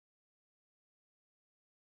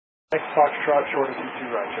Next Foxtrot, short of 2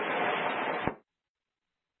 right, check.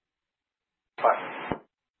 5.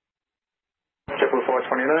 JetBlue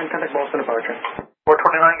 429, contact Boston departure.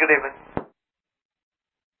 429, good evening.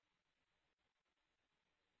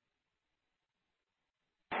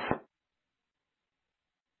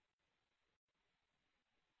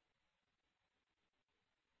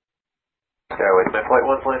 Skyway, Flight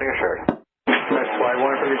 1's landing assured. Flight 1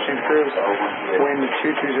 for exchange cruise, wind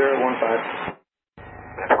 22015.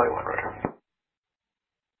 Flight 1, roger.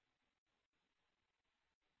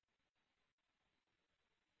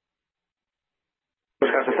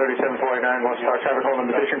 Wisconsin 3749, Los Star traffic hold on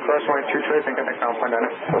position, crosswind 2 trace and contact ground point on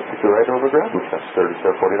it. Let's go right over ground, Wisconsin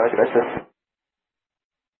 3749, good night, sir.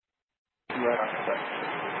 Right on set.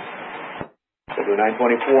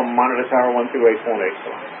 W924, monitor tower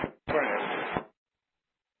 128.8. Very nice.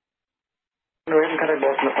 New Haven, contact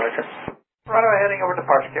Boston departure. Right away, heading over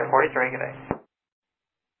departure gear 43, good day.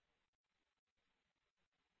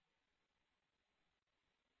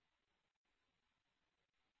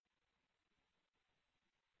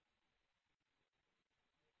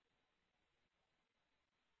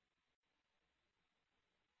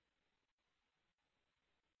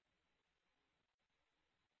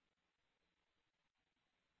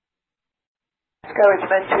 Skyway,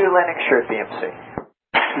 Med 2, landing assured BMC.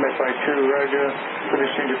 Met Flight 2, roger, for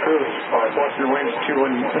exchange cruise, Boston winds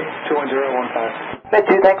 21015. Med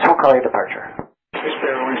 2, thanks, we'll call your departure.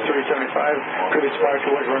 Sparrow winds 375, previous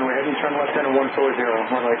departure was runway heading, turn left into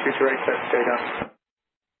 140, runway 2 right, set to take off.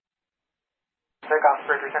 Take off,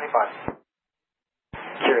 375.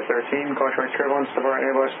 Sierra 13, caution right turbulence, Savara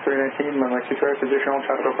Airbus 319, runway 2 right, positional,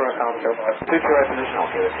 traffic across altitude. 2 right,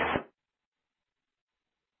 positional, okay with you.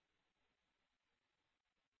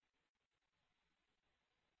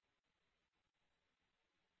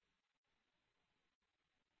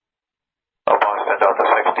 Boston Delta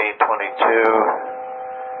 1622,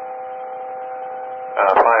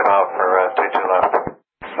 5 out for 22 left.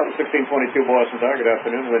 Delta 1622, Boston Tower, good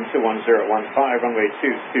afternoon, wind 21015, runway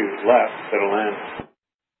 22 left, settle land.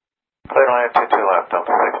 Clear to land 22 left,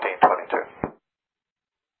 Delta 1622.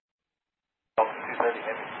 Delta 230,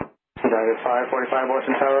 heavy. United 545,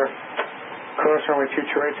 Boston Tower, cross runway 2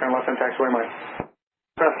 right, turn left on taxiway Mike.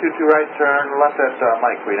 Cross 22 right, turn left at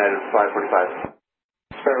Mike, United 545.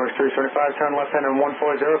 Sparrow 375, turn left hand and 140,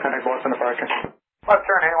 contact Boston departure. Left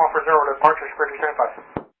turn, hang on for 0 to departure, Spirit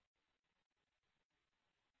 375.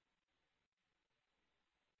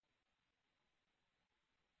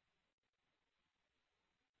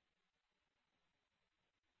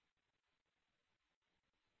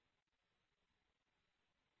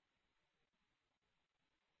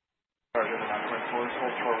 Roger, the 924,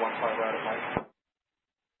 hold short 15 right at Mike.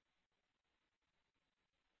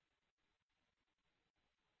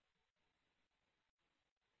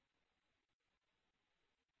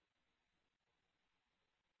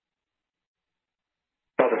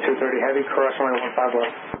 Delta 230 heavy, cross runway 15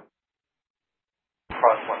 left.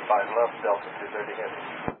 Cross 15 left, Delta 230 heavy.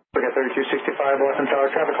 We got 3265, Boston Tower,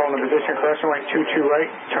 traffic hold in position, cross runway 22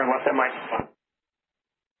 right, turn left at Mike.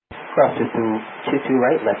 Cross 22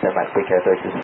 right, left at Mike, take care 32.